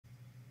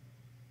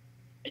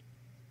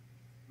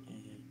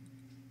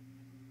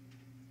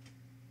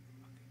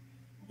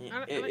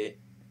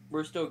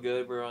We're still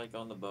good. We're like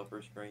on the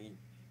buffer screen.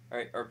 All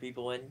right, are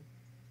people in?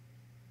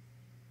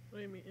 What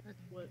do you mean?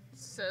 What?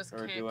 Says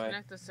Or can't do I?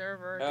 connect the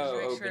server. Just Oh,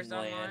 make sure open it's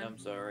LAN. online. I'm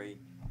sorry.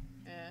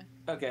 Yeah.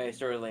 Okay, I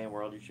started LAN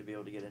World. You should be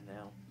able to get in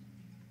now.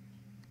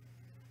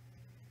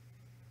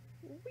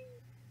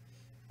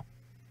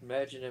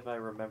 Imagine if I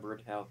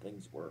remembered how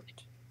things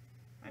worked.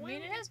 I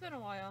mean, it has been a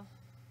while.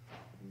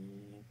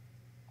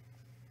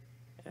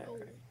 Yeah. Oh,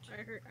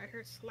 Alright. I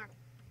heard slap.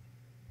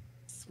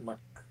 Smack.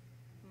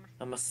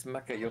 I'm a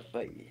smack at your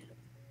face.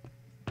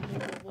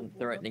 I'm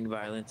threatening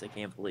violence. I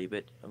can't believe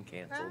it. I'm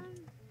canceled.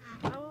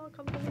 I'll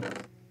come to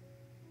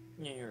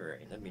you. Yeah,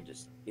 alright. Let me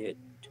just get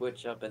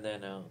Twitch up and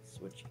then I'll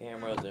switch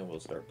cameras and we'll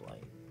start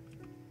playing.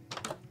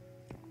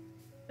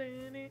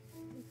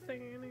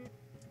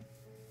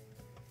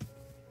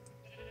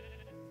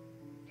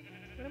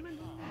 What am I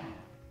doing?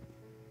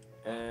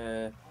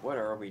 What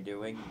are we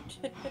doing?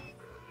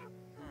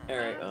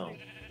 Alright, oh.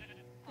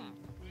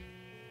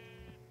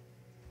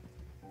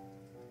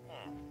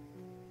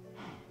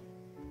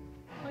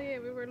 Oh yeah,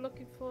 we were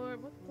looking for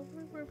what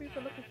were we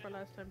looking for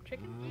last time?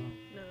 Chicken?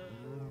 No.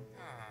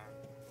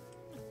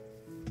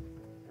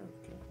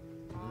 Okay.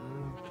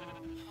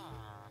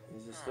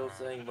 Is it still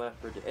saying Left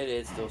 4 Dead? It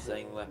is still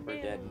saying Left 4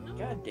 Dead.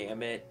 God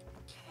damn it.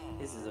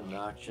 This is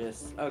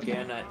obnoxious. Okay,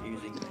 I'm not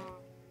using it.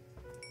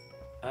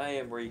 I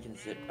am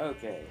reconsider.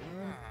 Okay.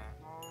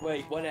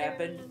 Wait, what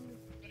happened?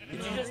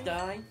 Did you just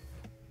die?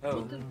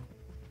 Oh. No.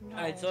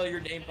 I saw your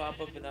name pop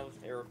up and I was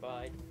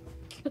terrified.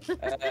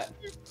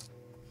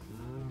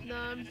 No,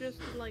 I'm just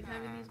like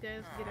having these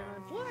guys get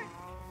around. What?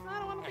 I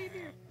don't want to be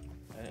here.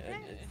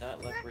 It's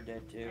not Left 4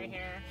 Dead 2. Right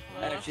here.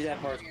 Actually,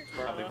 that part's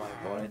probably my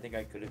fault. I think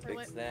I could have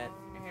fixed that.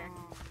 Right here.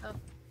 Oh.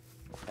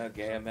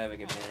 Okay, I'm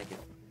having a panic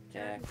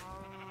attack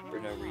for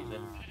no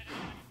reason.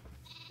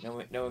 No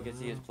one can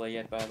see us play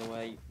yet, by the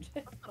way.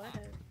 That's what I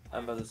had.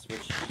 I'm about to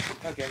switch.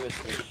 Okay, I'm gonna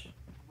switch.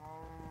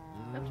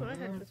 That's what I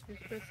had just a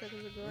few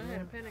seconds ago. I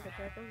had a panic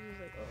attack. I was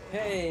just like, oh.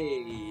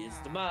 Hey, it's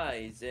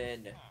Demise,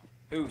 and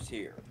who's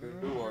here?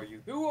 Who are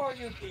you? Who are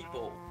you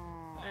people?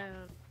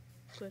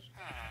 Switch.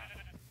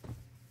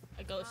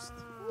 A ghost.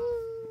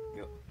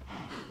 Go.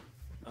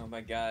 Oh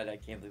my god, I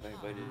can't believe I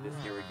invited this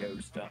here a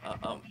ghost.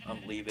 I'm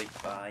leaving.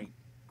 Bye.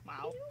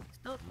 Wow.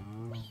 Oh.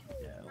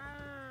 No.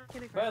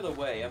 Panic By the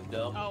way, I'm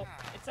dumb. Oh,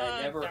 it's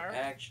I never dark.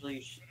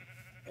 actually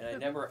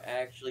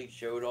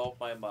showed off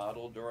my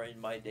model during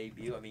my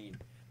debut. I mean,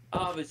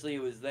 obviously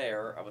it was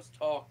there. I was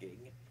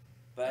talking,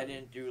 but I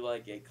didn't do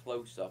like a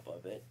close up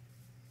of it.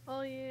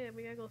 Oh yeah,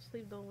 we gotta go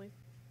sleep, don't we?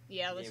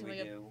 Yeah, There listen, we we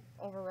get go.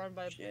 overrun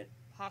by Shit.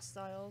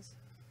 hostiles.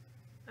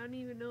 I don't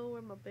even know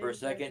where my bed For a is.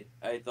 second,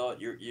 I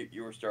thought you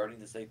were starting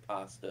to say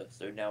pasta,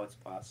 so now it's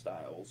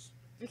pastiles.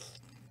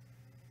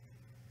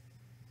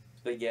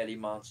 Spaghetti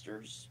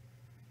monsters.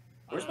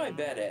 Where's my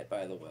bed at,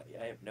 by the way?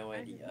 I have no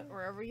idea.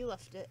 Wherever you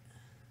left it.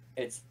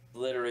 It's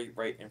literally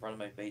right in front of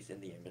my face in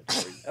the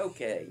inventory.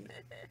 Okay.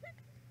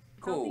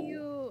 How do Cool.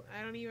 you?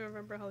 I don't even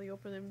remember how you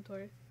open the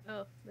inventory.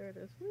 Oh, there it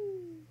is.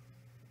 Woo.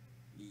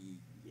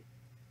 Yeah.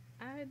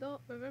 I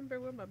don't remember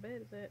where my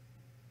bed is at.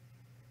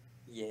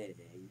 Yay.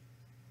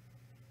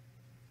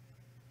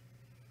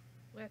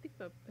 Wait, I think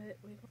my bed.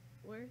 Wait,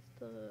 where's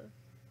the?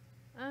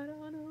 I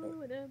don't know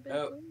where the bed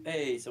Oh, is.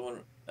 hey,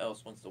 someone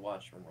else wants to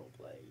watch from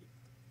roleplay.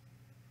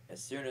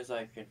 As soon as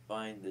I can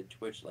find the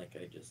Twitch link,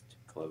 I just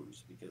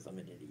close because I'm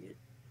an idiot.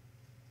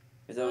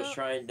 Because I was Well-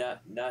 trying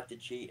not to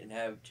cheat and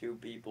have two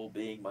people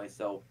being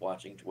myself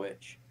watching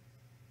Twitch.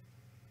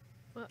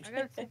 Well, I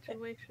got a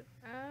situation.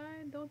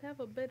 I don't have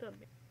a bed on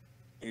me.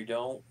 You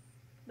don't?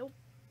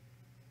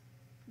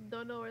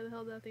 Don't know where the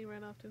hell that thing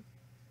ran off to.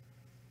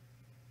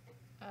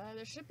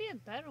 There should be a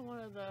bed in one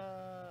of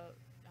the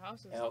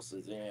houses.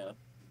 Houses, yeah.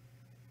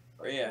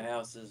 Or yeah,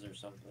 houses or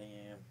something,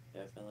 yeah,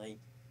 definitely.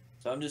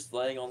 So I'm just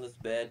laying on this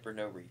bed for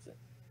no reason.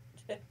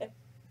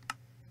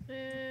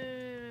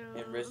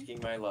 And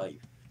risking my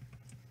life.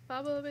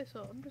 Probably,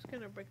 so I'm just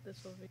gonna break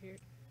this over here.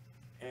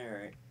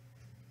 Alright.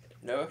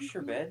 No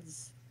extra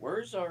beds?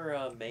 Where's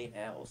our main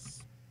house?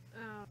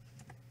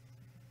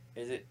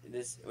 Is it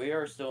this? We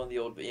are still in the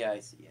old. Yeah, I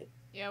see it.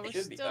 Yeah, we're It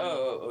should still. be.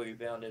 Oh, you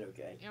found it.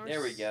 Okay. Yeah, we're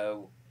There we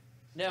go.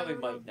 Now we Oh,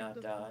 might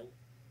not die.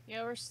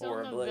 Yeah, we're still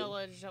in the Horribly.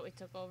 village that we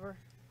took over.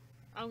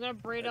 I'm gonna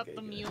breed up Okay,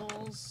 the good.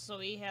 mules so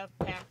we have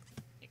packed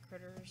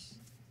critters.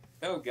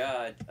 Oh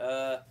God.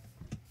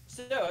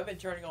 So I've been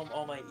turning on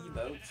all my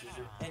emotes. Is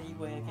there any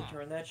way I can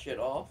turn that shit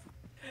off?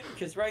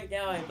 Because right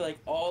now I have like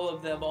all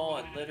of them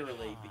on,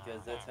 literally,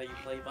 because that's how you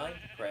play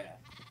Minecraft.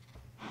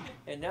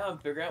 And now I'm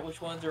figuring out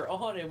which ones are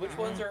on and which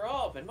ones are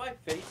off, and my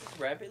face is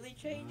rapidly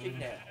changing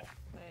now.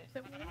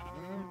 Wait.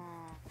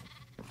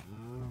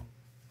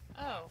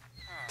 Oh.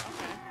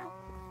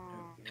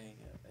 Okay,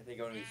 I think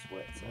I want to be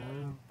sweat. So.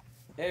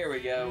 There we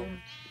go.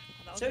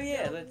 So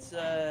yeah, let's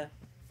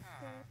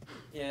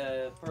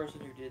yeah, the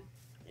person who did,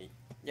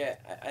 yeah,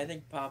 I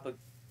think Papa.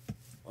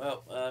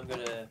 Well, I'm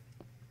gonna.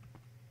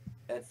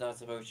 That's not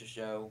supposed to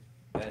show.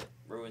 That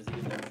ruins the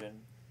illusion.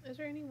 Is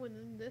there anyone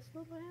in this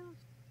little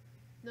house?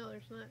 No,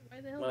 there's not.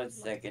 Why the hell? 1 is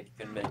it like- second,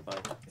 can make my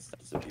stuff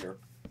disappear.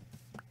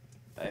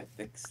 I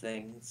fix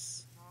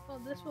things. Oh,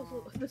 this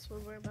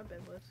was where my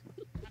bed was.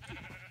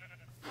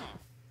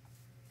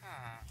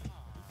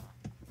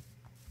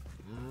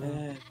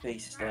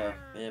 Face stuff.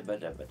 You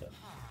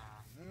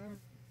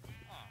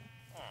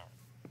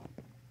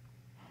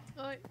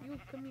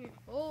come here.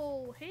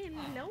 Oh,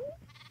 hello.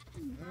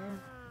 You're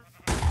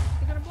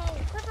gonna blow.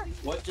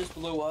 Perfect. What just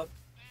blew up?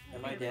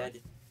 Am I Yeah,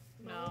 dead?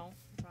 No,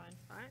 fine.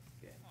 Alright.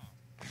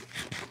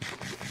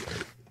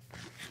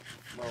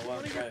 Well, while I'm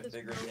Wanna trying get to this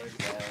figure blower?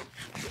 things out,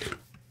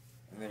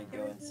 I'm gonna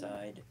go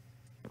inside.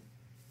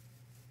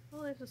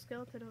 Oh, there's a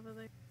skeleton over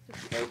there.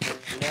 Just Okay,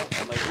 no,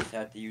 I might just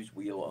have to use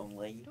wheel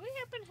only Do we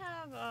happen to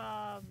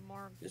have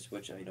more to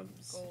switch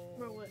items. gold?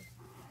 more what?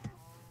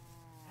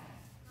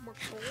 More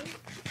coal?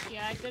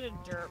 Yeah, I did a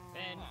derp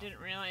and didn't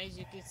realize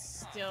you could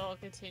still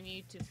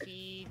continue to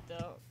feed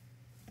the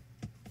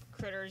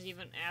critters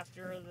even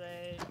after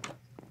they.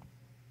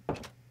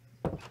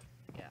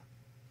 Yeah.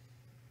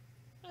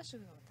 I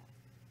should go with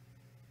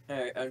that.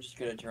 Alright, I'm just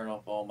gonna turn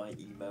off all my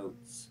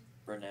emotes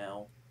for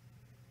now.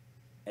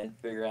 And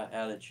figure out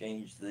how to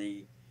change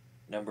the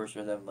numbers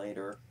for them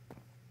later.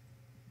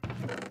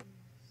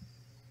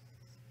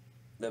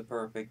 The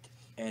perfect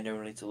and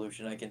only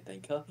solution I can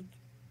think of.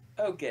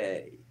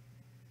 Okay.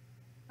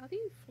 How do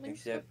you fling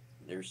Except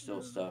there's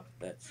still stuff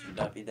that should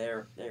not be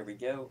there. There we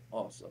go.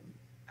 Awesome.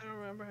 stuff? I don't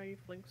remember how you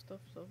fling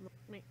stuff, so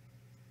me.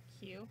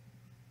 Q.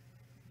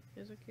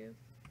 Is it cute?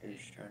 I'm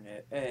just trying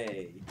to.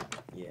 Hey.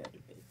 Yeah, to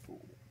be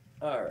cool.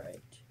 Alright.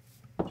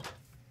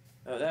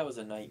 Oh, that was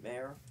a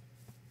nightmare.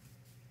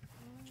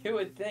 You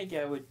would think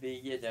I would be,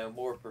 you know,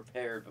 more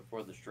prepared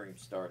before the stream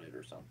started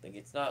or something.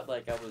 It's not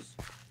like I was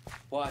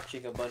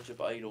watching a bunch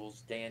of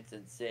idols dance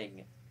and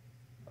sing.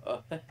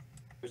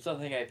 For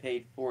something I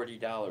paid $40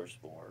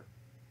 for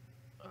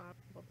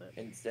About that.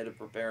 instead of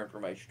preparing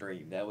for my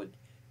stream. That would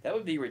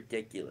be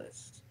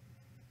ridiculous.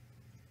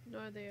 No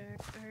idea.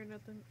 I heard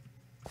nothing.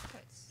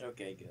 Nice.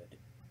 Okay, good.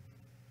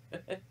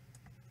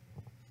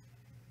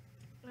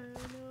 I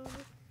know.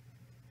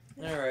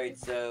 Alright,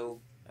 so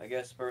I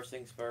guess first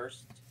things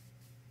first.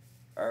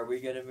 Are we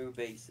gonna move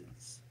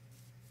bases?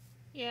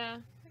 Yeah,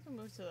 I can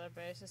move to that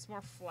base. It's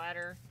more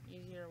flatter,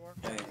 easier to work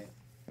with. Okay,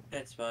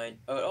 that's fine.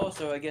 Oh,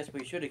 also, I guess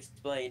we should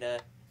explain.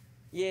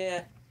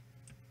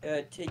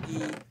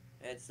 Tiggy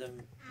has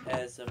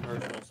some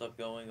personal stuff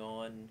going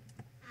on,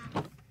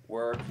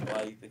 work,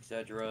 life,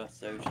 etc.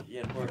 So she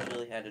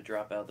unfortunately had to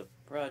drop out of the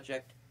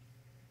project.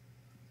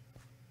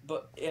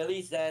 But at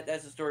least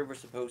that's the story we're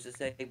supposed to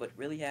say. What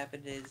really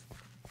happened is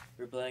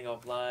we were playing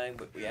offline,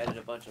 but we added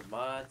a bunch of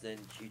mods, and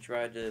she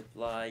tried to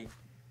fly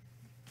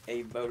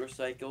a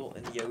motorcycle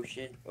in the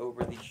ocean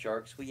over these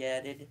sharks we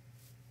added.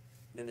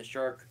 Then the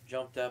shark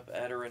jumped up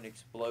at her and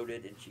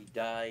exploded, and she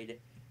died,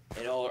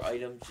 and all her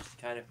items just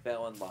kind of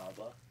fell in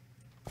lava.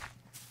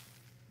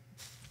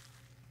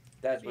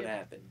 That's what Yep.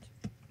 happened.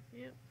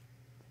 Yep.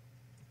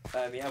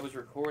 I mean, I was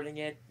recording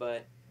it,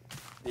 but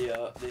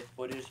the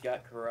footage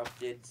got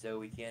corrupted, so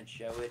we can't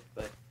show it.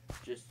 But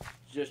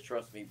just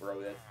trust me,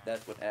 bro.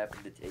 That's what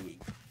happened to Tiggy.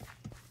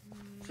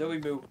 So we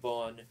move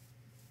on.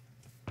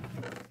 I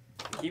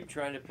keep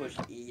trying to push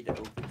E to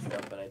open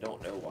stuff, but I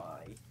don't know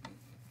why.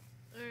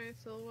 Alright,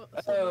 so what?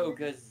 Oh,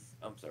 because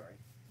I'm sorry.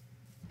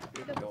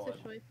 We Go got on. the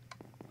situation.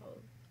 Oh.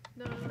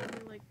 No, I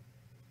mean, like,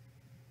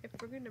 if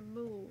we're gonna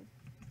move,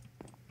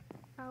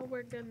 how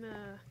we're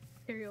gonna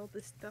carry all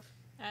this stuff?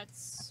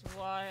 That's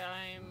why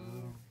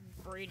I'm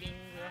breeding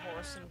the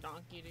horse and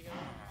donkey together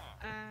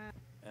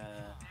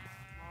to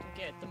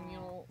get the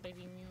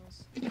baby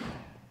mules.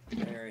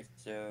 Alright,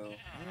 so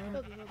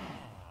No, no, no.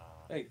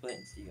 hey, flint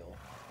and steel.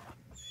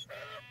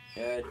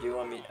 Do you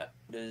want me?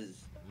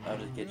 I'll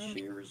just get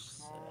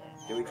shears.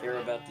 Do we care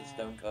about the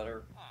stone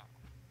cutter?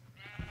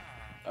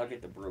 I'll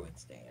get the brewing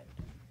stand.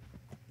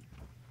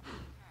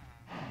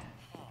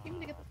 You need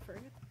to get the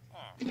furnace.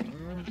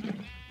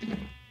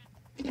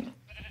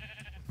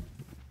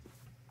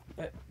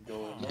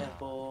 Golden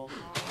apple.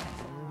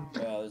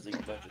 There's like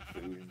a bunch of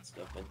food and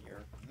stuff in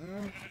here.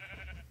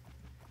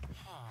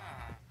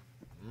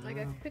 Like,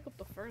 I can pick up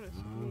the furnace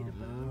if you need it,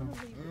 but I don't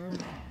wanna leave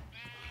it.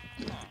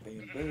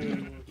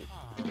 Bamboo. Get the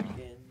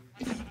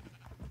pumpkins.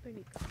 Do I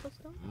need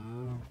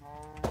cobblestone?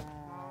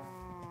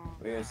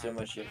 We have so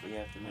much shit we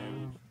have to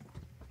move.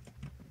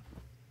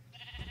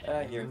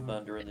 I hear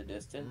thunder in the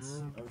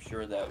distance. I'm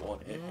sure that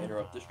won't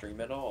interrupt the stream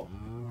at all.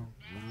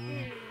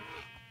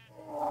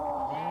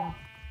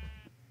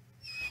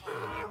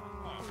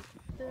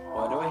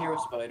 Why do I hear a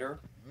spider?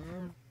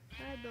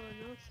 I don't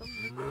know,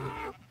 something.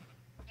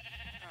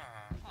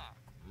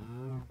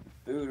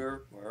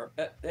 Booter, where?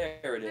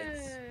 There it is.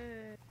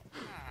 Hey.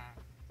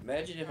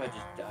 Imagine if I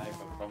just die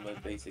from a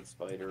basic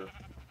spider.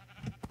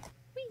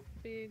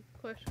 Big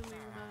question we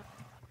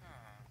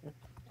have.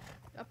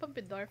 I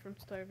probably die from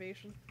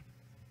starvation.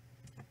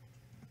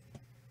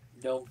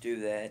 Don't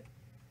do that.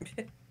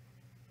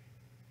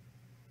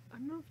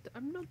 I'm not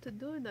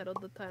doing that all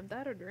the time.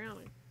 That or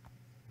drowning.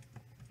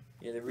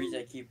 Yeah, the reason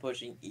I keep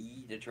pushing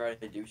E to try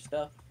to do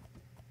stuff.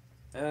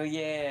 Oh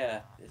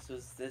yeah, this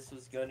was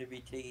going to be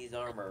Tiggy's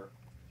armor.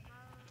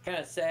 Kind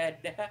of sad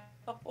now.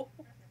 Oh,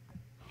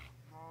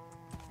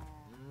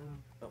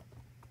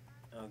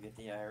 I'll get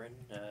the iron.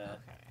 Okay.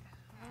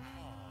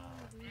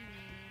 We need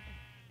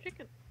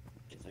Chicken.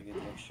 Guess I'll get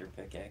the extra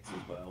pickaxe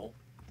as well.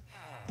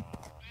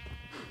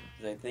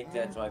 Because I think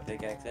that's my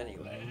pickaxe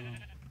anyway.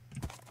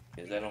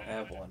 Because I don't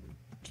have one.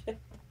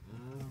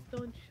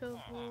 Stone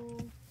shovel.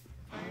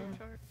 Fire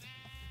chart.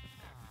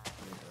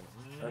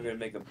 I'm gonna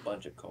make a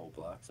bunch of coal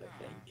blocks, I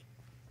think.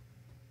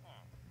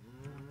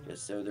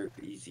 Just so they're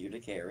easier to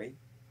carry.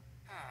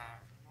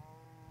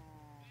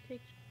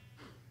 Take.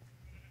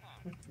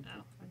 Oh, I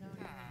don't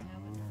even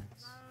have an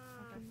axe.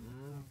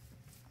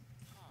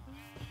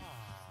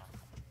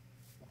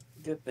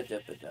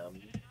 Dippa-dippa-dum.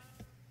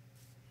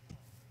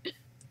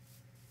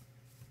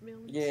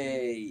 Melon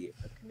Yay!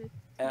 coconut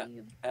A-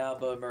 seed.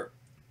 Alba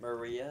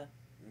Maria?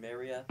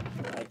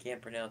 I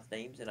can't pronounce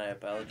names and I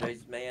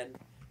apologize, man.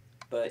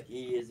 But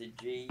he is a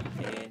G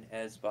and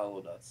has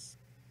followed us.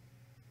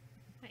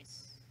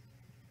 Nice.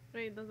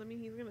 Wait, does that mean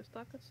he's gonna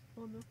stalk us?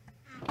 Oh no.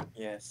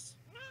 Yes.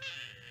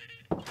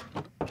 Oh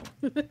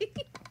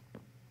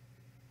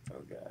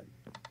god.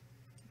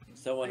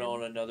 Someone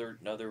on another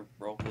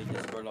roleplay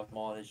Discord I'm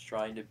on is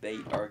trying to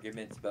bait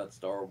arguments about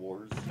Star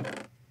Wars.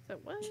 So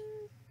what?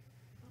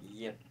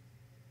 Yep.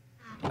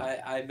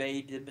 I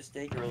made the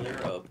mistake earlier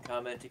of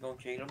commenting on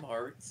Kingdom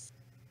Hearts.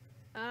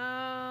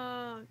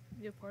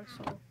 You poor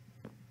soul.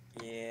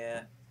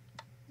 Yeah.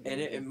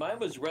 And mine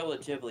was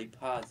relatively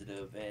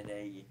positive, and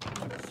a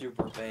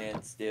super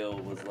fan still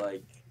was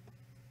like,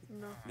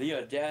 No. the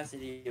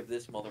audacity of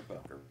this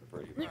motherfucker,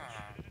 pretty much.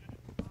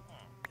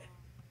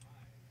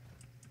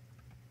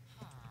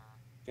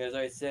 Because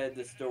I said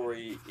the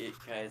story, it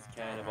is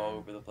kind of all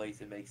over the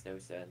place, it makes no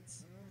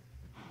sense.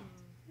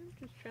 I'm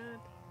just trying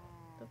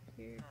to up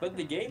here. But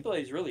the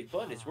gameplay is really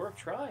fun, it's worth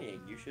trying.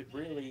 You should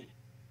really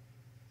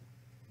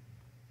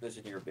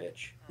listen to your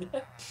bitch.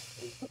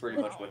 That's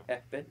pretty much what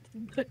happened.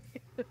 God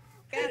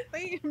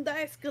damn, the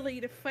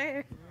escalator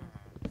fast.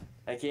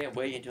 I can't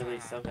wait until they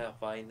somehow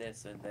find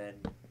this, and then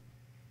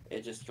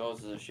it just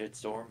causes a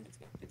shitstorm.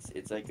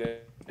 It's like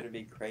gonna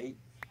be great.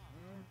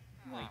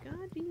 Oh my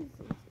god, Jesus.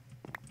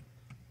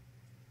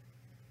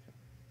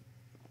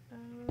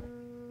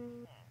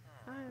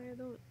 I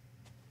don't.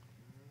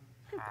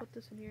 I can put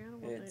this in here. I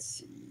don't want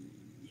Let's it.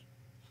 see.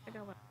 I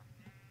got one.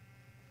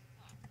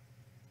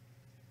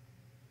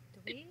 Do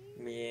we?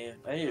 Yeah,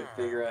 I need to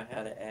figure out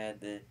how to add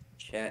the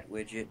chat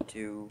widget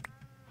to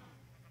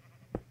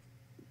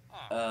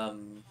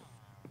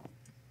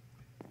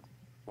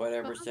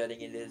whatever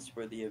setting it is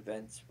for the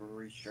events for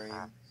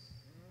restream.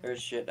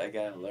 There's shit I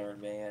gotta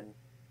learn, man.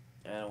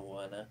 I don't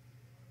wanna.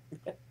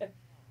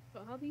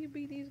 But how do you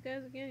beat these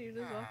guys again? You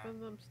just offer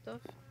them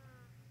stuff?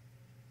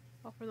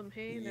 Offer them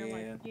hay and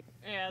they're like,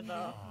 Yeah,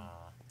 the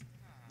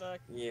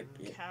Yep.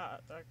 the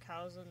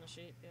cows and the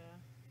sheep. Yeah.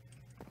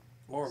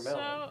 More melon.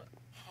 So,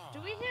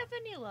 do we have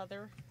any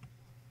leather?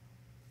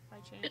 By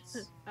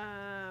chance?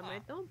 I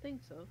don't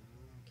think so.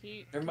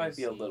 There might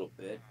be a little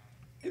bit.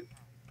 If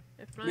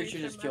not, We you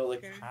should just come kill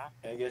back the. here.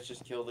 I guess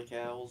just kill the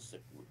cows.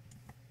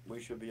 We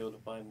should be able to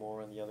find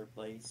more in the other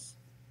place.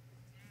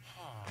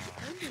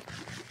 I'm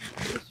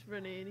just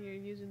running in here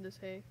using this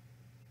hay.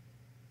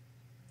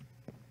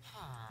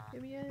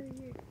 Get me out of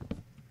here.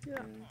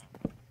 Yeah.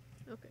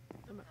 Okay,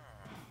 I'm out.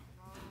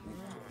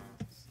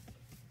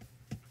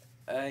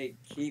 I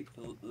keep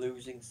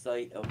losing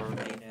sight of our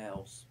main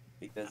house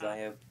because I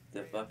have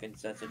the fucking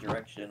sense of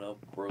direction of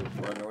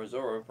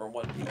Rosora from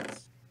One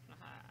Piece.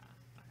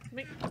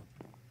 Me.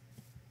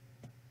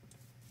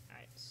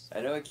 Nice.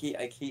 I know I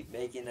keep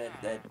making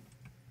that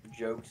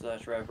joke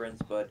 / reference,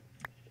 but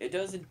it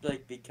doesn't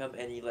like become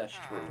any less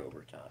true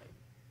over time.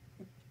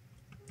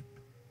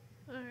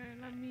 Alright,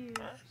 let me.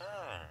 Let's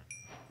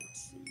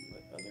see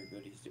what other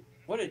goodies do.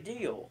 What a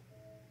deal!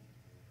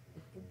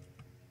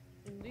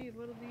 Indeed,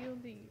 what a deal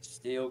indeed.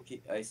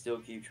 I still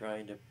keep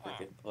trying to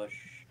freaking push.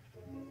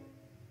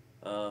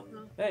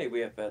 Hey,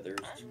 we have feathers.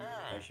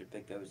 I should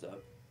pick those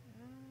up.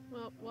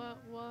 Well,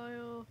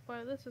 while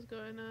this is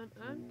going on,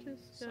 I'm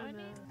just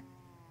gonna.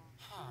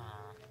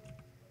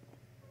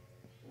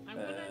 I'm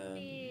gonna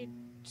need.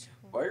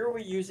 Why are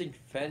we using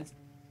fence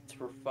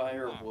for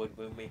firewood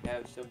when we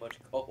have so much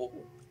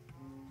coal?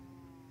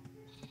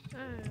 I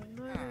don't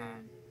know.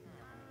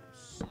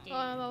 Oh,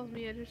 that was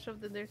me. I just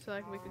shoved it there so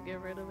we could get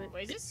rid of it.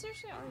 Wait, is it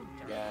seriously already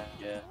dark?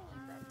 Gotcha.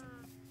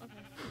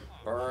 Okay.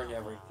 Burn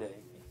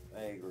everything.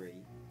 I agree.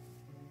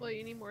 Well,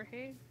 you need more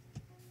hay?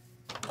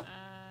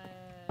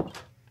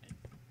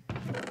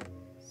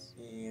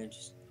 Yeah,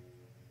 just...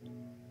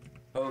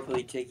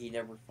 Hopefully Tiki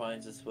never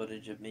finds this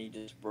footage of me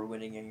just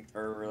ruining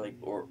her, like,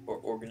 or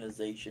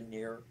organization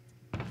here.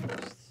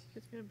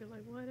 It's gonna be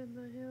like, what in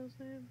the hell,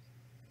 Sam?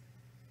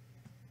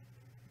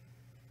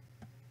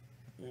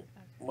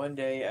 One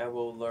day I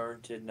will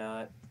learn to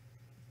not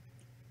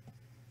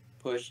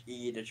push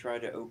E to try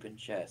to open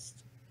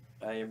chest.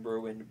 I am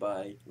ruined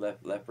by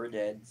Left 4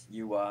 Dead's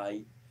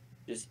UI.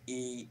 Just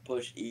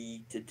push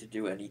E to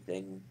do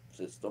anything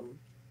system.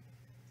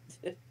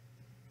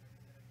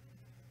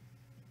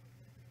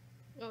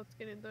 Oh, it's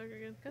getting dark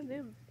again. God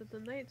damn, the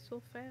night's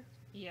so fast.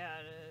 Yeah,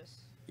 it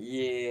is.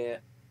 Yeah,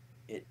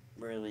 it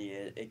really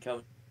is. It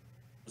comes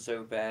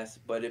so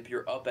fast, but if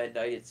you're up at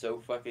night, it's so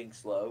fucking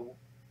slow.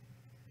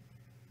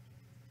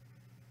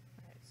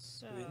 Alright,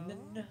 so... In the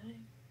night,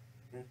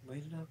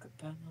 we look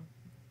upon.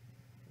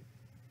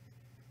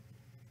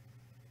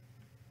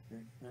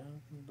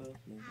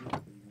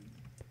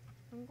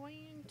 I'm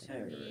going to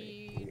Alright,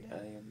 need... I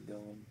am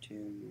going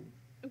to.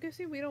 I'm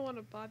guessing we don't want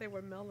to bother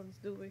with melons,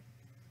 do we?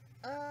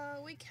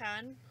 We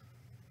can.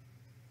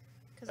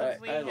 Because I if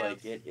we have...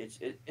 like it.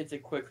 It's a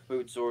quick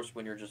food source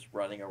when you're just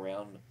running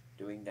around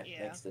doing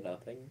Yeah. next to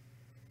nothing.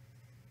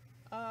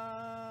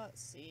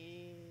 Let's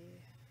see...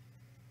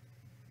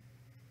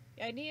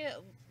 Yeah, I need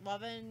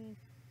 11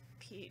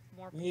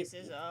 more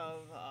pieces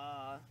of,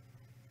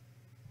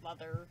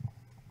 leather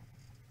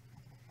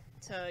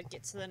to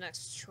get to the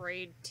next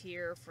trade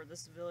tier for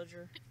this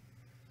villager.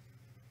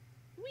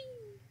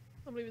 Whee!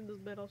 I'm leaving this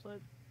bed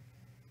outside.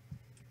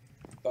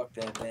 Fuck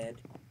that bed.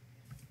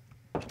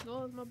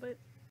 No, it's my bed.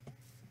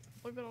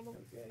 Leave it alone.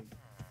 Okay.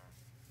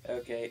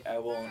 Okay, I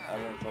won't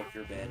fuck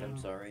your bed. I'm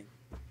sorry.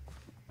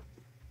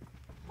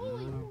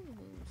 Holy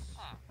moons.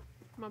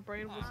 My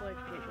brain was like,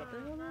 wait, what the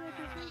hell did I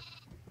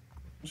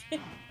just say?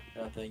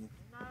 Nothing.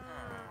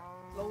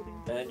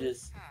 Loading.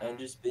 I'm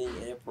just being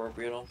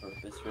inappropriate on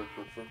purpose for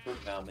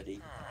comedy.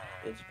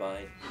 It's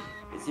fine.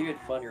 It's even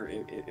funnier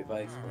if I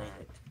explain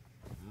it.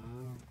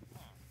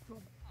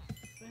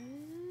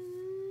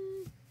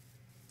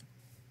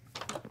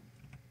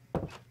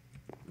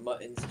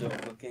 Mutton's still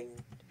cooking.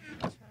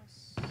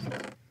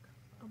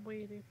 I'm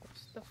waiting for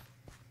stuff.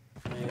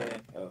 Yeah.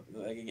 Oh,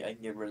 I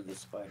can get rid of the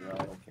spider.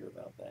 I don't care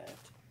about that.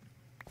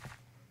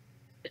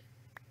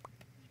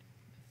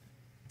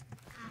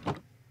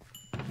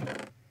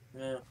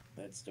 Yeah,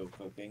 that's still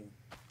cooking.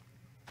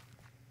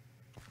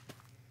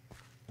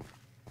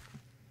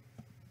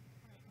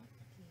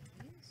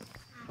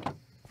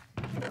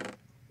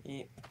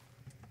 Yeah.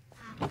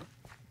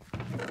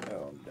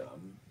 Oh, I'm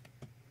dumb.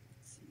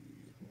 Let's see.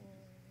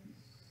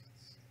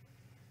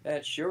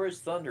 That sure is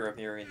thunder up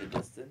here in the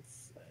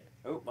distance.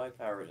 I hope my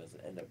power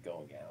doesn't end up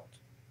going out.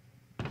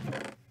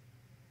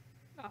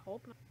 I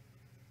hope not.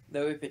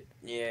 Though if it,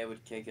 yeah, it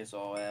would kick us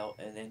all out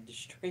and end the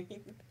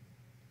stream.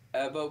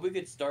 But we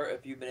could start a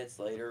few minutes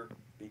later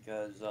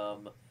because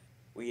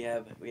we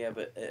have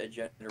a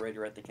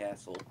generator at the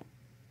castle.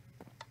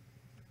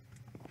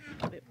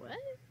 Wait, what?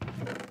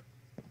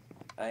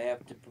 I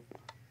have to.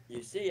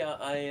 You see,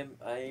 I am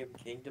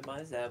king to my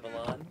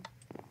Zavalon.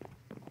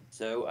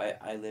 So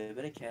I live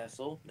in a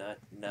castle, not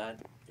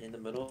in the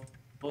middle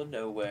of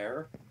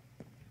nowhere.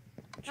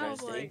 I'm trying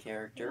to stay in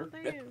character. Oh,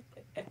 damn.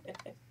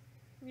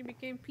 You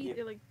became Peach,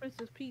 like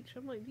Princess Peach.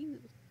 I'm like,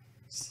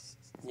 Jesus.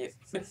 Yep.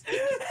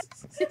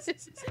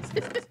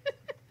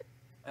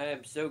 I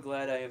am so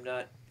glad I am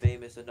not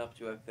famous enough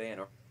to have fan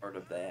art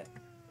of that.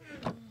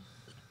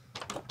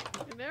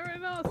 You never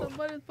know,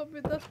 somebody's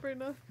probably desperate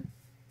enough.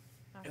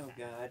 Okay. Oh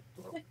God.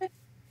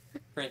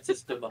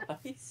 Princess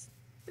Demise.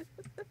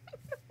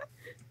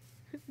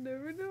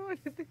 Never know,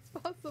 anything's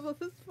possible at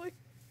this point.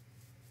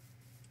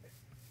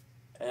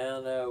 I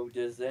don't know.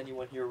 Is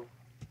anyone here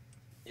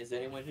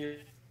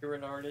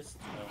an artist?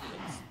 I don't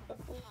think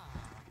so.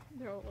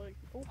 They're all like,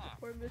 oh,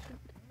 for a mission.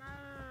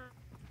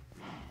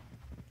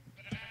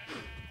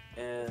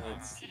 And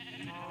let's see.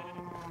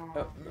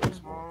 Oh,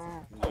 there's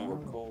more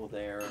coal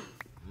there.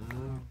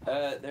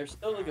 There's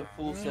still like a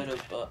full set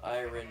of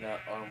iron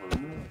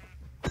armor.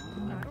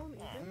 I don't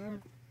need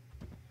it.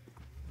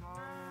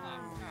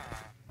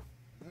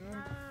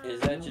 Is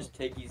that just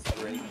Tiggy's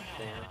grave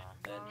there?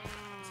 Then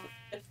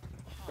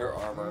her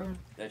armor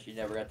that she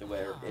never got to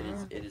wear.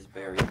 It is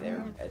buried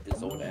there at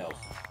this old house.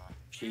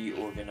 She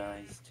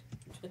organized.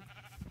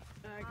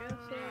 I guess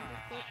so.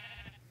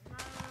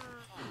 But...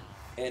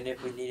 And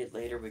if we need it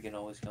later, we can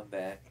always come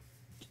back.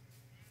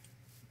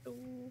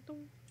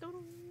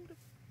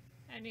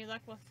 Any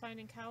luck with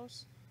finding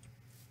cows?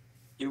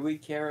 Do we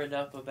care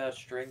enough about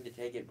string to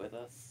take it with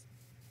us?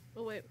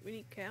 Oh wait, we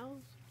need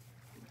cows?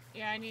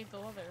 Yeah, I need the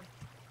leather.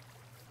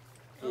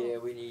 Yeah,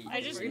 we need.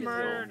 I just we need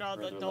murdered all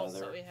the further adults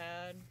leather. that we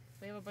had.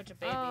 We have a bunch of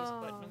babies,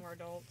 but no more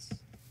adults.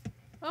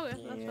 Okay,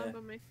 that's Yeah. fine by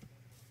me.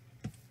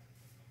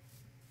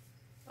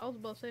 I was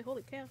about to say,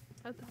 holy cow.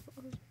 I was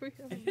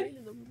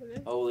reading them. But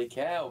yeah. Holy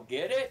cow!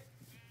 Get it?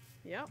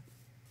 Yep.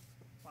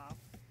 Wow.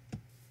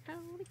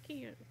 Holy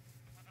cow.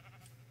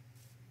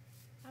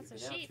 That's a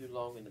We've been out sheep. too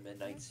long in the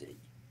Midnight Sea.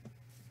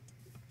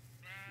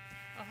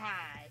 Oh,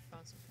 hi.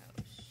 Found some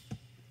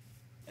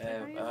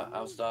cows.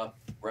 I'll stop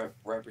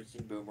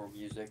referencing boomer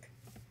music.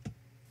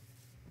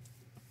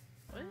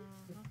 What?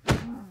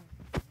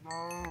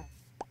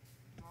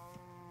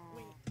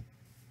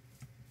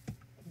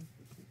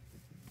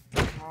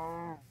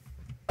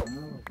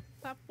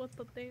 Stop with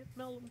the damn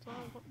melons. I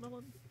want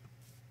melons.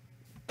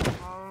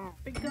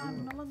 Big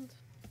gun melons.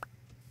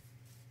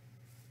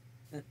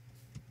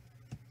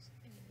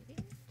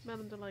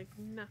 Melons are like,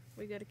 nah,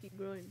 we gotta keep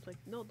growing. It's like,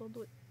 no, don't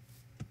do it.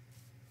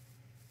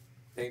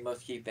 They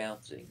must keep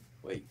bouncing.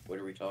 Wait, what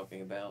are we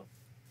talking about?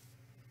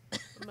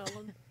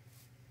 melon.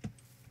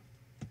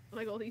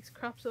 Like all these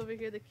crops over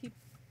here, they keep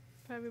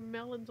having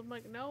melons. I'm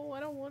like, no, I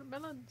don't want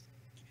melons.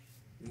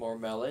 More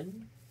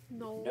melon?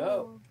 No.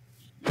 No.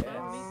 I don't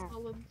Yes. need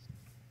melons.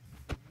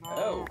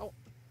 Oh. Oh.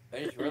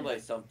 I just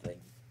realized something.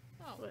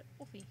 Oh, What?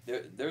 Wolfie.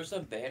 There's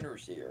some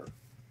banners here.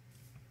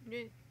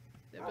 Yeah,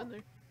 they've been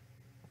there.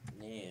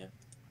 Yeah.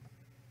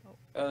 Oh.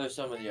 Oh, there's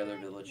some in the other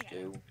village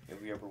too.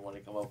 If you ever want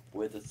to come up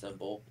with a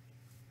symbol.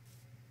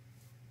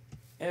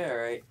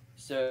 Alright.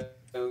 So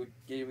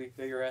did we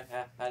figure out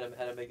how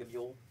to make a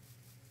mule?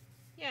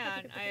 Yeah,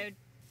 and I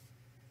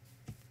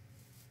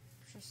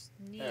just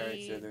need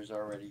Alright, so there's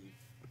already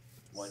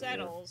one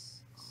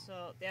saddles.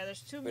 So yeah,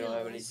 there's 2 here. We mules. don't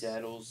have any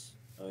saddles.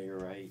 Oh, you're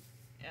right.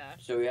 Yeah.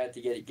 So we have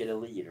to get a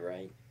lead,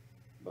 right?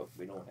 But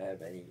we don't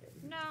have any.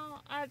 No,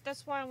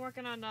 that's why I'm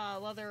working on a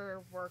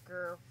leather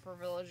worker for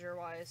villager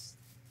wise.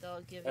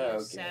 They'll give you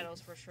okay. saddles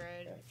for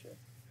shred. Gotcha.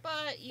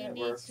 But you That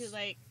need works. to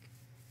like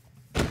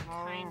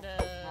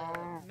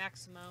kinda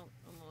max them out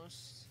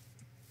almost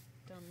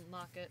to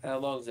unlock it. How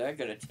long is that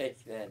gonna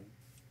take then?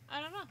 I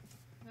don't know.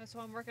 That's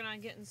why I'm working on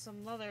getting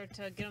some leather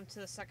to get them to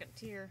the 2nd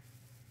tier.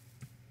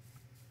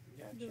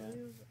 Gotcha.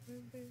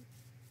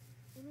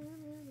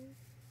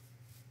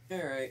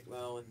 Alright,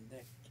 well, in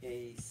that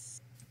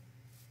case...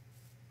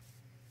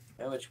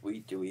 How much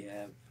wheat do we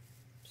have?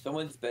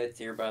 Someone's bed's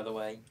here, by the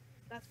way.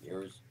 That's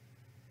Yours.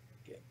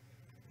 Okay.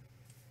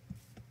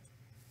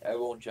 I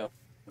won't jump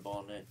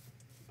on it.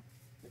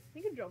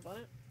 You can jump on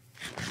it.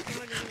 I'm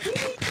not gonna do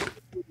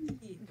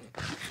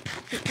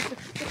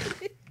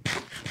it.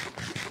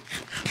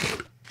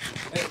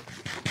 Hey.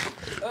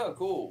 Oh,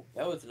 cool.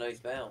 That was a nice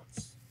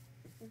bounce.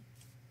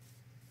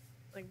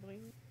 Like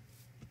bling.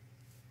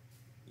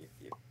 Yep.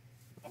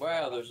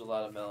 Wow, there's a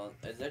lot of melon.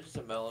 Is that just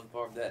a melon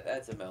farm?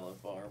 That's a melon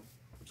farm.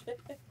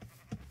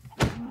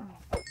 Oh,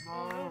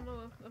 I don't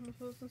know. I'm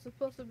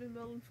supposed to be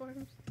melon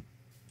farms.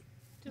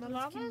 Do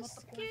Melons came llamas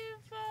up the give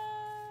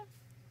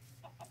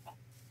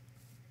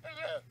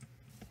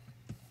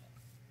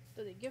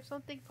Do they give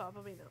something?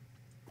 Probably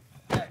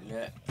not.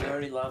 Yeah, the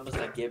only llamas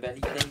that give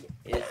anything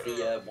is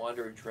the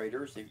wandering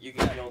traders. If you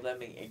can kill them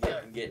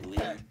and get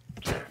lead,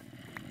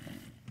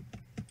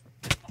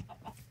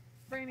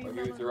 Brainy or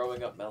you're melon.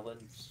 throwing up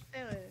melons.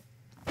 Anyway.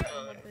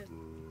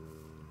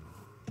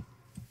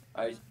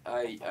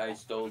 I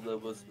stole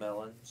Lila's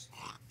melons.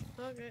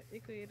 Okay, you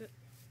can eat it.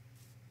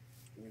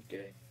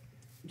 Okay.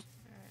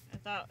 Alright, I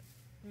thought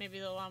maybe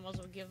the llamas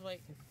would give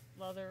like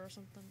leather or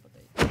something, but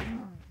they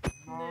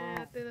Nah,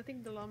 I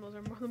think the llamas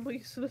are more the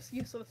most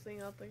useless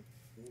thing out there.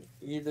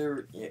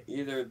 Either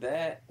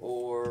that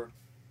or.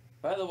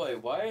 By the way,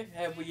 why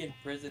have we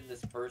imprisoned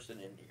this person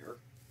in here?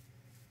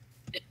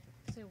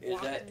 say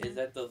Is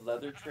that the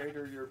leather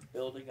trader you're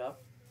building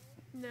up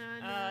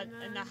Nah.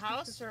 in the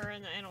house or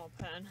in the animal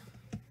pen?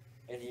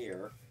 in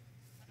here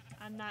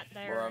I'm not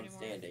there where I'm anymore.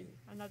 standing?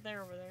 I'm not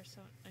there over there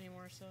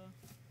anymore, so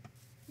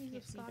He's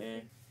Can't a see. stalker. Eh.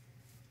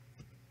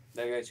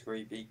 That guy's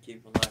creepy.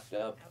 Keep him locked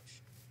up.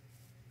 ouch.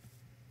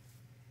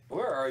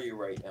 Where are you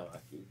right now,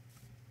 Aki?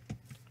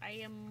 I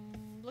am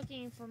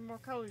looking for more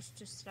cows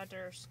to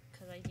stutters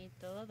because I need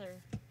the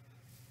leather.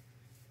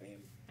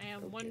 I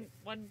am Okay.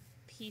 one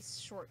piece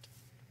short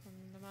from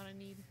the amount I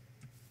need.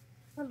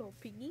 Hello,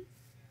 piggy.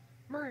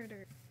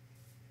 Murder.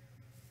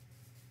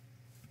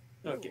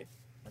 Okay.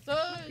 That's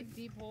a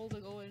deep hole to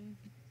go in.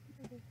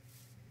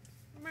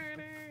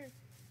 Murder.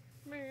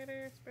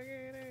 Murder.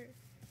 Spaghetti.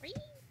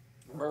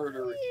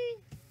 Murder.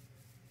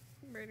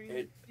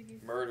 Murdering piggy.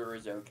 Murder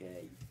is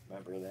okay.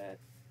 Remember that.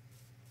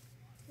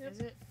 Yep. Is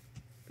it?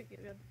 Piggy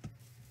good.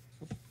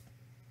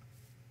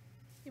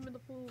 Give me the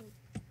food.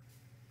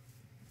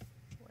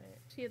 Wait.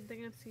 See a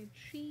dancing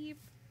sheep.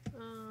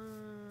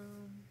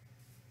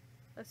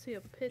 I see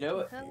a pit You know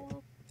of what?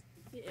 hell.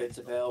 Yeah. Pits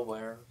of hell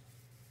where?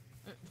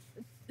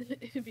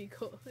 if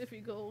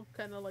you go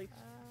kind of like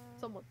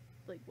somewhat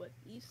like what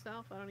east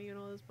south. I don't even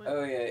know this point.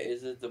 Oh yeah,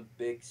 is it the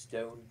big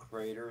stone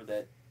crater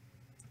that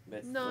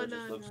No,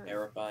 just looks no.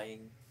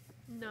 terrifying?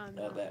 No,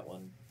 Not that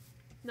one.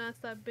 No, it's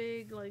that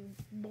big like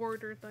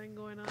border thing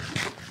going on.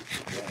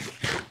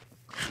 Yeah.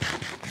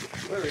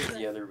 Where is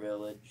the other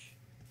village?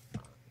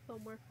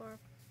 Somewhere far.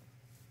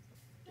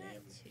 Damn.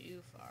 Not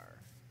too far.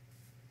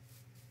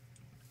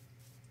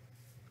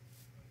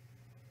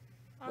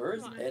 Oh,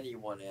 Where's come on.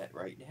 anyone at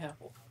right now?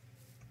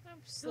 I'm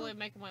slowly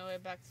making my way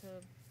back to.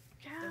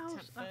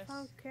 Cows! I tempest.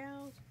 found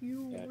cows.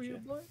 You Gotcha.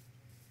 weird boy.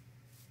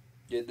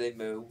 Did they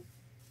move?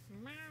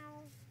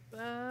 Meow.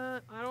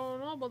 I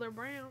don't know, but they're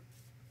brown.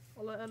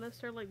 Unless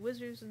they're like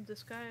wizards in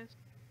disguise.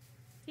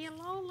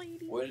 Hello,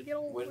 lady. Get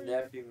over Wouldn't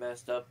here. that be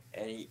messed up?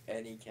 Any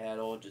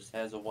cattle just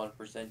has a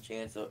 1%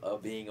 chance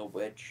of being a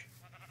witch.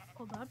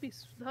 Oh, that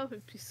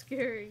would be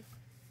scary.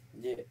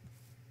 Yeah.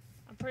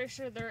 I'm pretty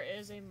sure there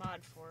is a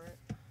mod for it.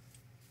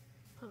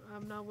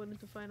 I'm not willing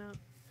to find out.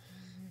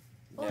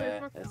 Nah, there's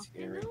more that's cows.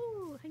 scary.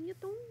 Hello, how you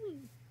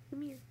doing?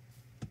 Come here.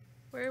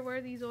 Where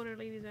are these older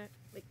ladies at?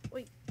 Like,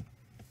 wait.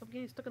 I'm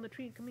getting stuck on the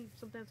tree. Come here,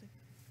 stop dancing.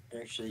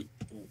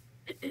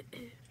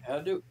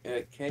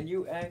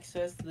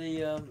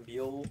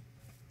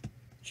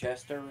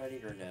 chest already,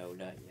 or no?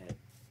 Not yet.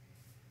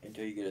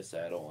 Until you get a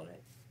saddle on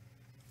it.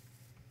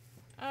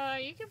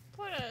 You can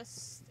put a,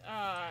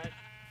 I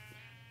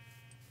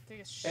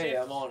think it's shift. Hey,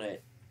 I'm on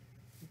it.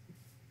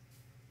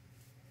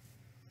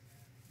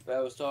 But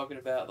I was talking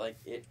about, like,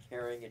 it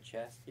carrying a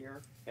chest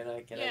here. Can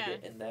I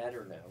get in that,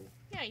 or no?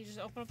 Yeah, you just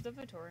open up the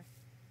inventory.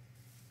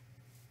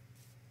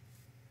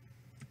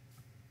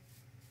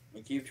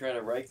 You keep trying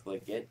to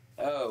right-click it.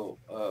 Oh,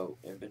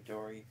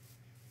 inventory.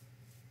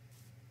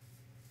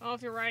 Oh,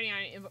 if you're writing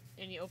on it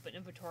and you open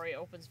inventory, it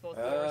opens both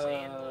doors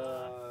and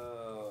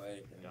Oh, I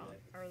didn't know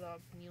that. or the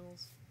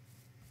mules.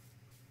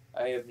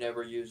 I have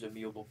never used a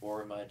mule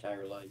before in my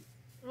entire life.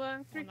 Well, I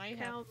have 3 now you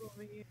cows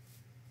over here.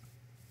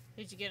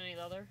 Did you get any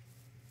leather?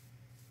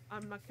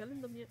 I'm not killing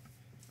them yet.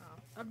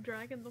 Oh. I'm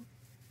dragging them.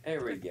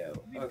 There we go.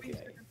 Okay.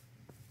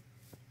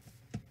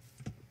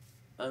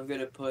 I'm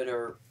gonna put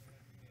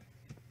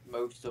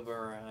most of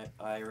our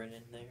iron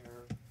in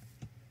there.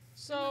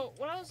 So,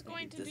 what I was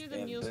going to do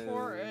the mules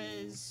for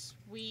bamboo. is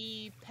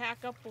we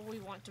pack up what we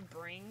want to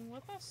bring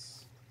with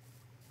us.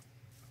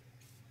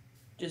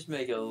 Just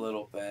make it a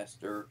little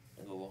faster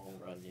in the long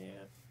run,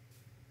 yeah.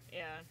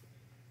 Yeah.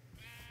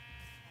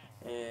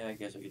 And I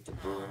guess I'll get the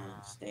broom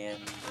stand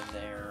in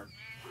there.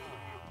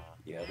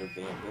 The other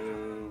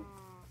bamboo.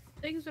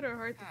 Things that are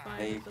hard to find.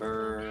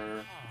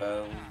 Paper.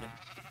 Bone.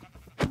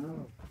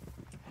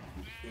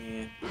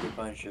 Yeah, we can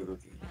find sugar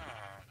cane.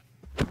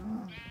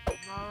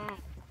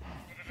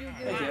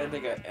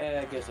 Okay,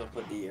 I guess I'll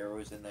put the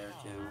arrows in there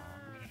too.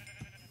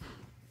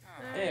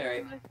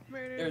 Alright,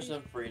 there's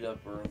some freed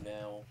up room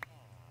now.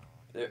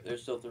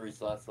 There's still 3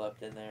 slots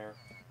left in there.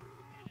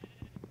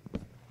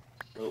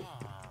 Oh,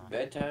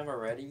 bedtime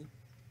already?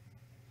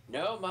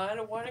 No, I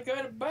don't want to go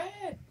to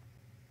bed.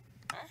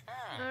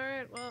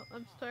 Alright, well,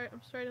 I'm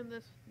starting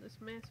this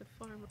massive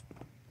farm.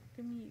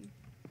 Come here.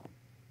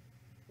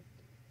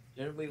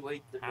 Didn't we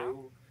wait to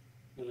move?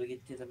 Till we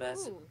get to the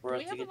massive, Ooh, for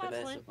us do to we get have the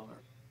enough massive farm?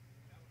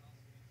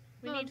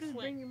 We No, need I'm just flint.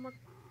 bringing more.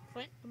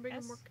 Flint? I'm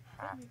bringing Yes. more.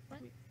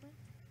 Flint?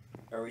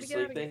 Are we Let me get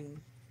out of here.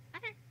 sleeping?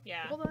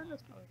 Yeah. Hold on,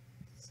 let's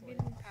Sleep.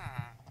 get in.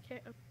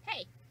 Okay,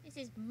 Hey, this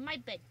is my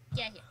bed.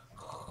 Get here.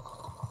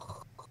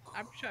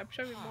 I'm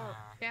showing more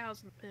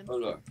cows in the pen.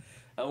 Hold on.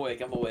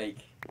 I'm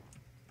awake.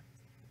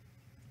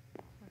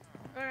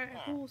 Alright,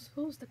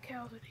 who's the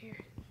cows in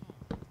here?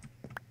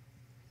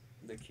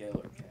 The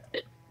killer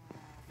cat.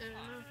 I don't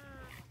know.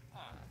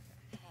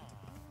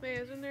 Wait,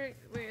 isn't there?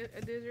 Wait,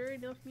 is there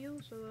enough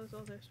mules? So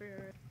there's 3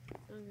 already.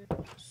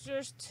 Okay.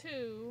 There's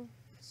 2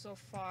 so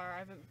far. I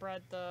haven't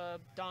bred the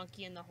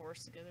donkey and the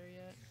horse together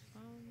yet.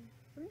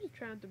 I'm just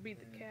trying to beat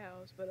the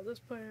cows, but at this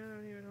point, I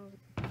don't even know.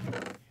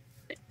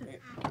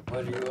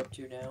 What are you up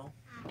to now?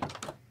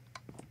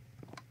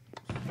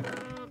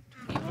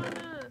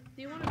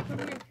 Do you wanna come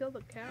here and kill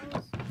the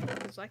cows?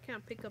 Because I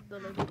can't pick up the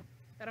lady.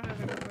 I don't have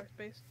any more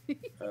space.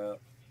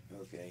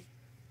 Okay.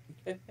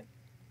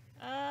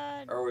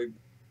 I Are we?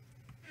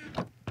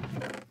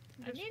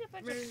 need a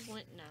bunch of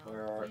flint now.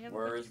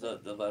 Where is the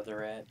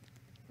leather at?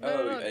 No,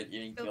 Oh, no, you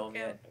didn't kill kill him the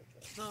yet?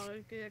 No,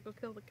 yeah, go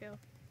kill the cow.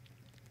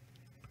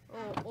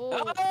 Oh,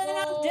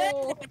 I'm dead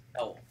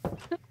now!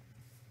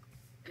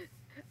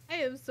 I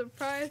am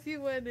surprised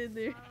you went in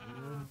there.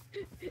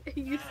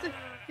 you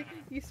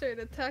started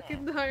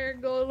attacking the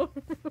iron golem.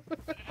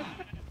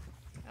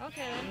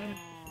 Okay then.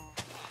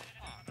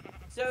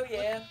 So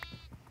yeah.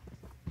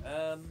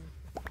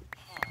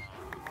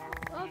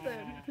 Well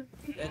then.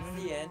 That's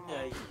the end.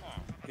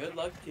 Good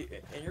luck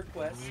in your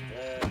quest.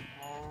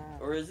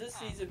 Or is this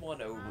season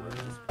 1 over at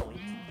this point?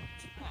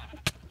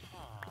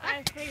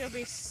 I think it'll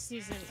be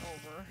season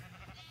over.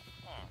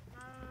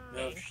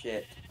 No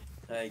shit.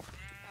 Like,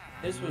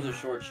 this was a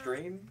short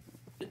stream.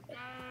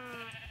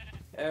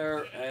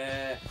 Or,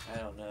 I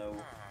don't know.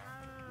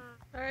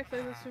 Alright,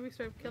 so should we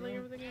start killing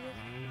everything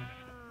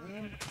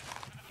again?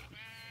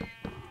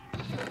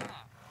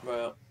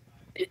 Well.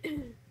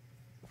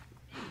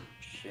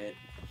 Shit.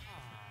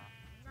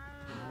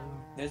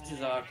 This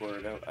is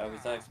awkward. I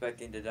was not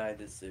expecting to die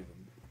this soon.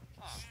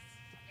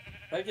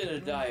 I'm gonna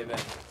die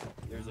eventually.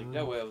 There's like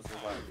no way I was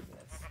surviving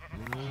this.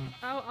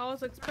 I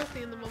was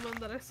expecting in the moment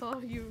that I saw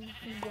you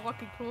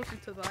walking closer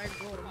to the iron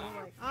golem. I'm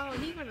like, oh,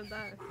 he's gonna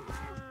die.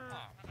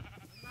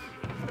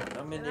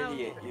 I'm an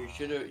idiot. You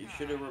should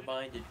have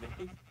reminded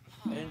me.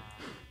 And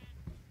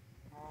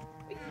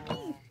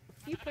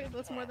You play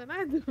this more than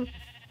I do.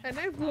 And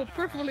I know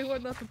perfectly well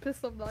not to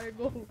piss off the iron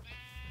golem.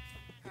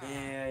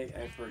 yeah,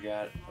 I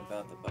forgot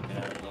about the fucking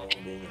iron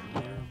golem being in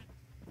there.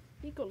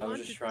 He I was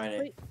just trying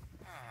to.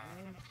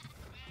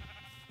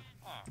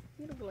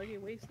 You look like he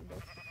wasted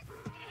us.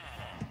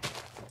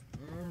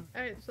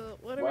 Alright, so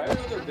what are Why we are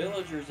doing? there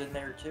villagers in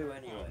there too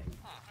anyway?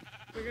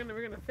 We're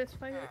gonna fist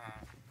fight it.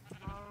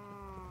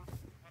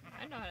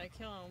 I know how to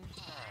kill him.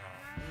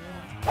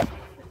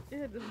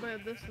 Yeah, just by a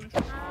distance.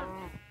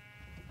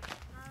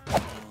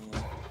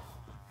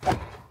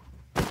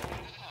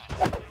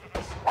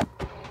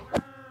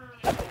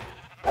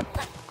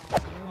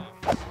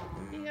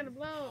 You gotta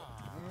blow.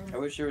 I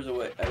wish there was a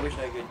way. I wish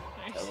I could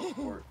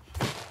teleport.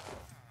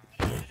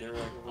 there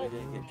like a way to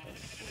get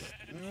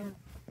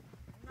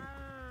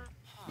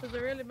Does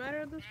it really matter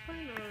at this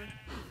point, or?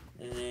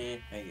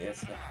 I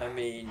guess. I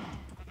mean,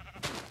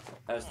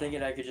 I was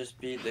thinking I could just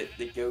be the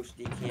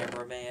ghosty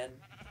cameraman.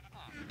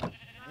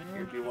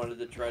 If you wanted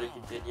to try to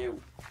continue.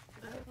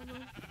 I don't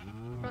know.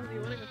 Probably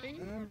you want to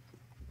continue?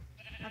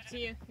 Up to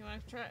you. You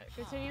want to try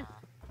continue?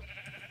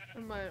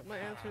 My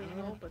answer is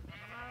no, but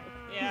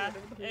Yeah,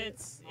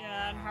 it's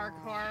in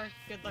hardcore.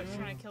 Good luck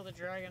trying to kill the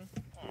dragon.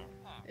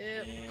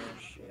 yep. Yeah,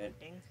 shit.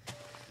 Ding.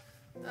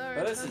 Alright.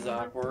 Well, this is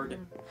awkward.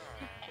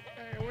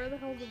 Alright, where the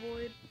hell's the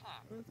void?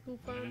 Let's go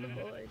find the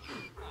void.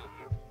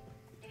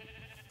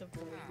 The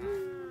void.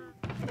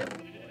 Yep,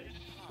 the void.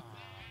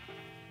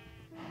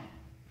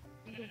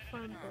 Let's go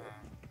find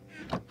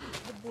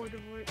the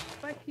void.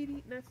 Bye,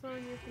 Kitty. Nice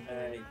on you.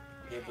 I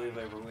can't believe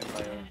I ruined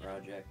my own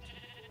project.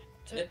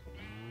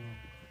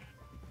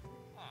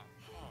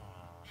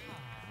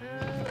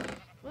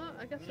 Well,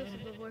 I guess this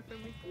is the void for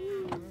me.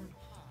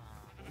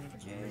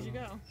 Where'd you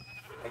go?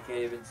 I can't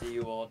even see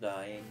you all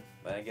dying,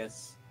 but I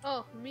guess.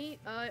 Oh, me?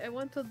 I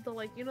went to the,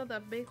 like, you know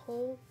that big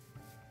hole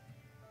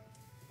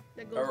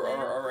that goes down?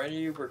 Are any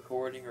of you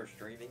recording or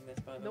streaming this,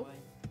 by the Nope.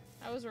 way?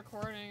 I was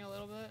recording a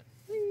little bit.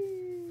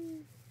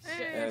 Whee!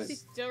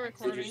 Still Did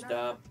recording. you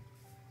stop?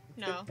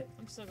 No,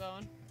 I'm still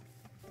going.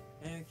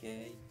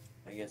 Okay.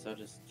 I guess I'll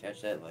just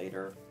catch that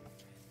later.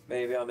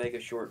 Maybe I'll make a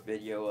short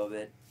video of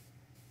it.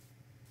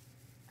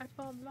 I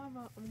found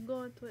lava. I'm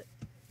going to it.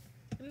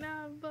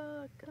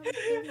 Lava, come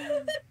to me.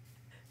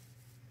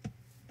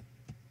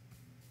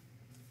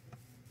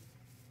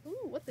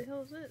 Ooh, what the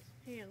hell is this?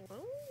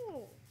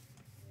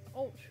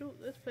 Oh, shoot,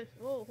 this place.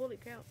 Oh, holy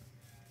cow.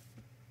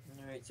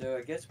 Alright, so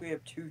I guess we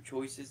have two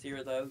choices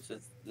here, though,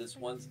 since this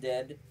one's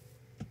dead.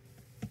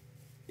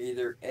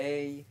 Either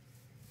A,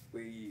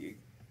 we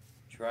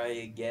try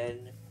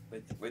again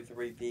with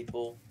 3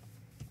 people,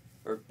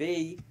 or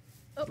B,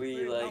 Oh,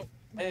 we, like,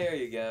 there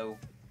you go.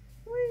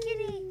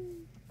 Kitty.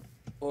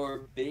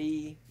 Or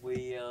B,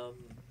 we,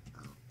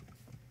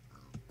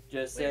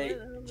 just say,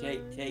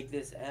 take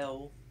this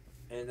L,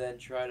 and then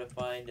try to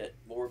find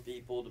more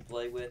people to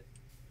play with.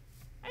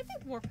 I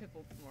think more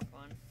people would be more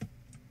fun.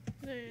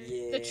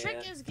 Yeah. The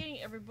trick is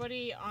getting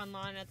everybody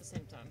online at the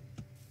same time.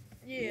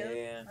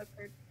 Yeah. I've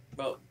heard.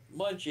 Well,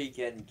 Munchie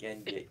can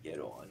get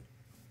on.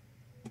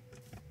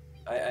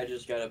 I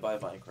just gotta buy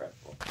Minecraft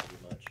for pretty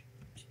much.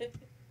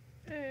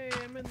 Hey,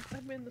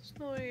 I'm in the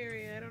snow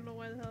area. I don't know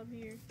why the hell I'm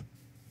here.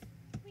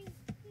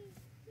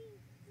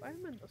 Why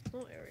am I in the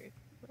snow area?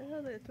 Why the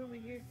hell did they throw me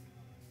here?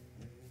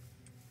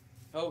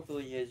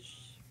 Hopefully his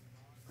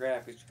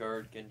graphics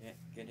card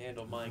can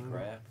handle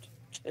Minecraft.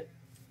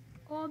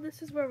 Oh,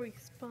 this is where we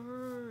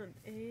spawned.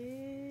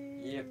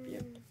 Yep.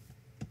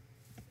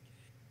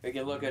 We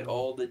can look at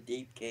all the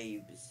deep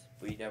caves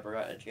we never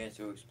got a chance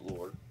to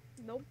explore.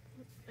 Nope.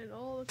 And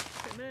all the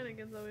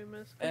shenanigans that we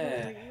missed.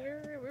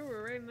 We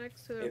were right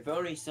next to. If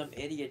only some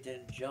idiot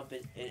didn't jump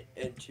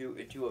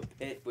into a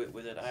pit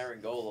with an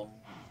iron golem.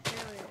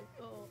 Hell yeah.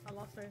 Oh, I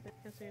lost everything.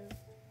 Can't see it.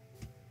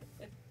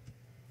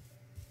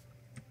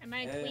 Am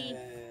I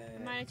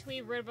a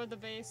tweet right above the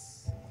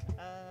base?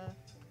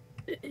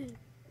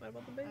 What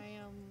about the base?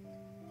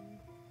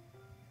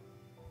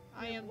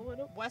 I am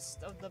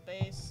west of the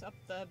base, up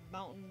the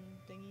mountain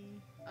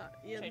thingy.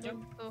 Yeah,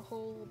 the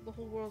whole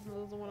world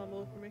doesn't want to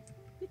load for me.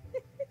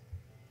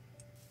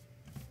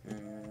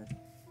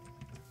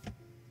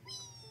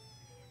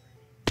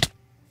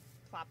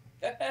 Clap.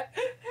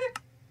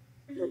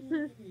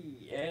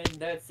 And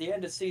that's the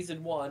end of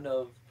season 1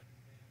 of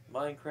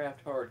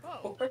Minecraft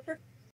Hardcore.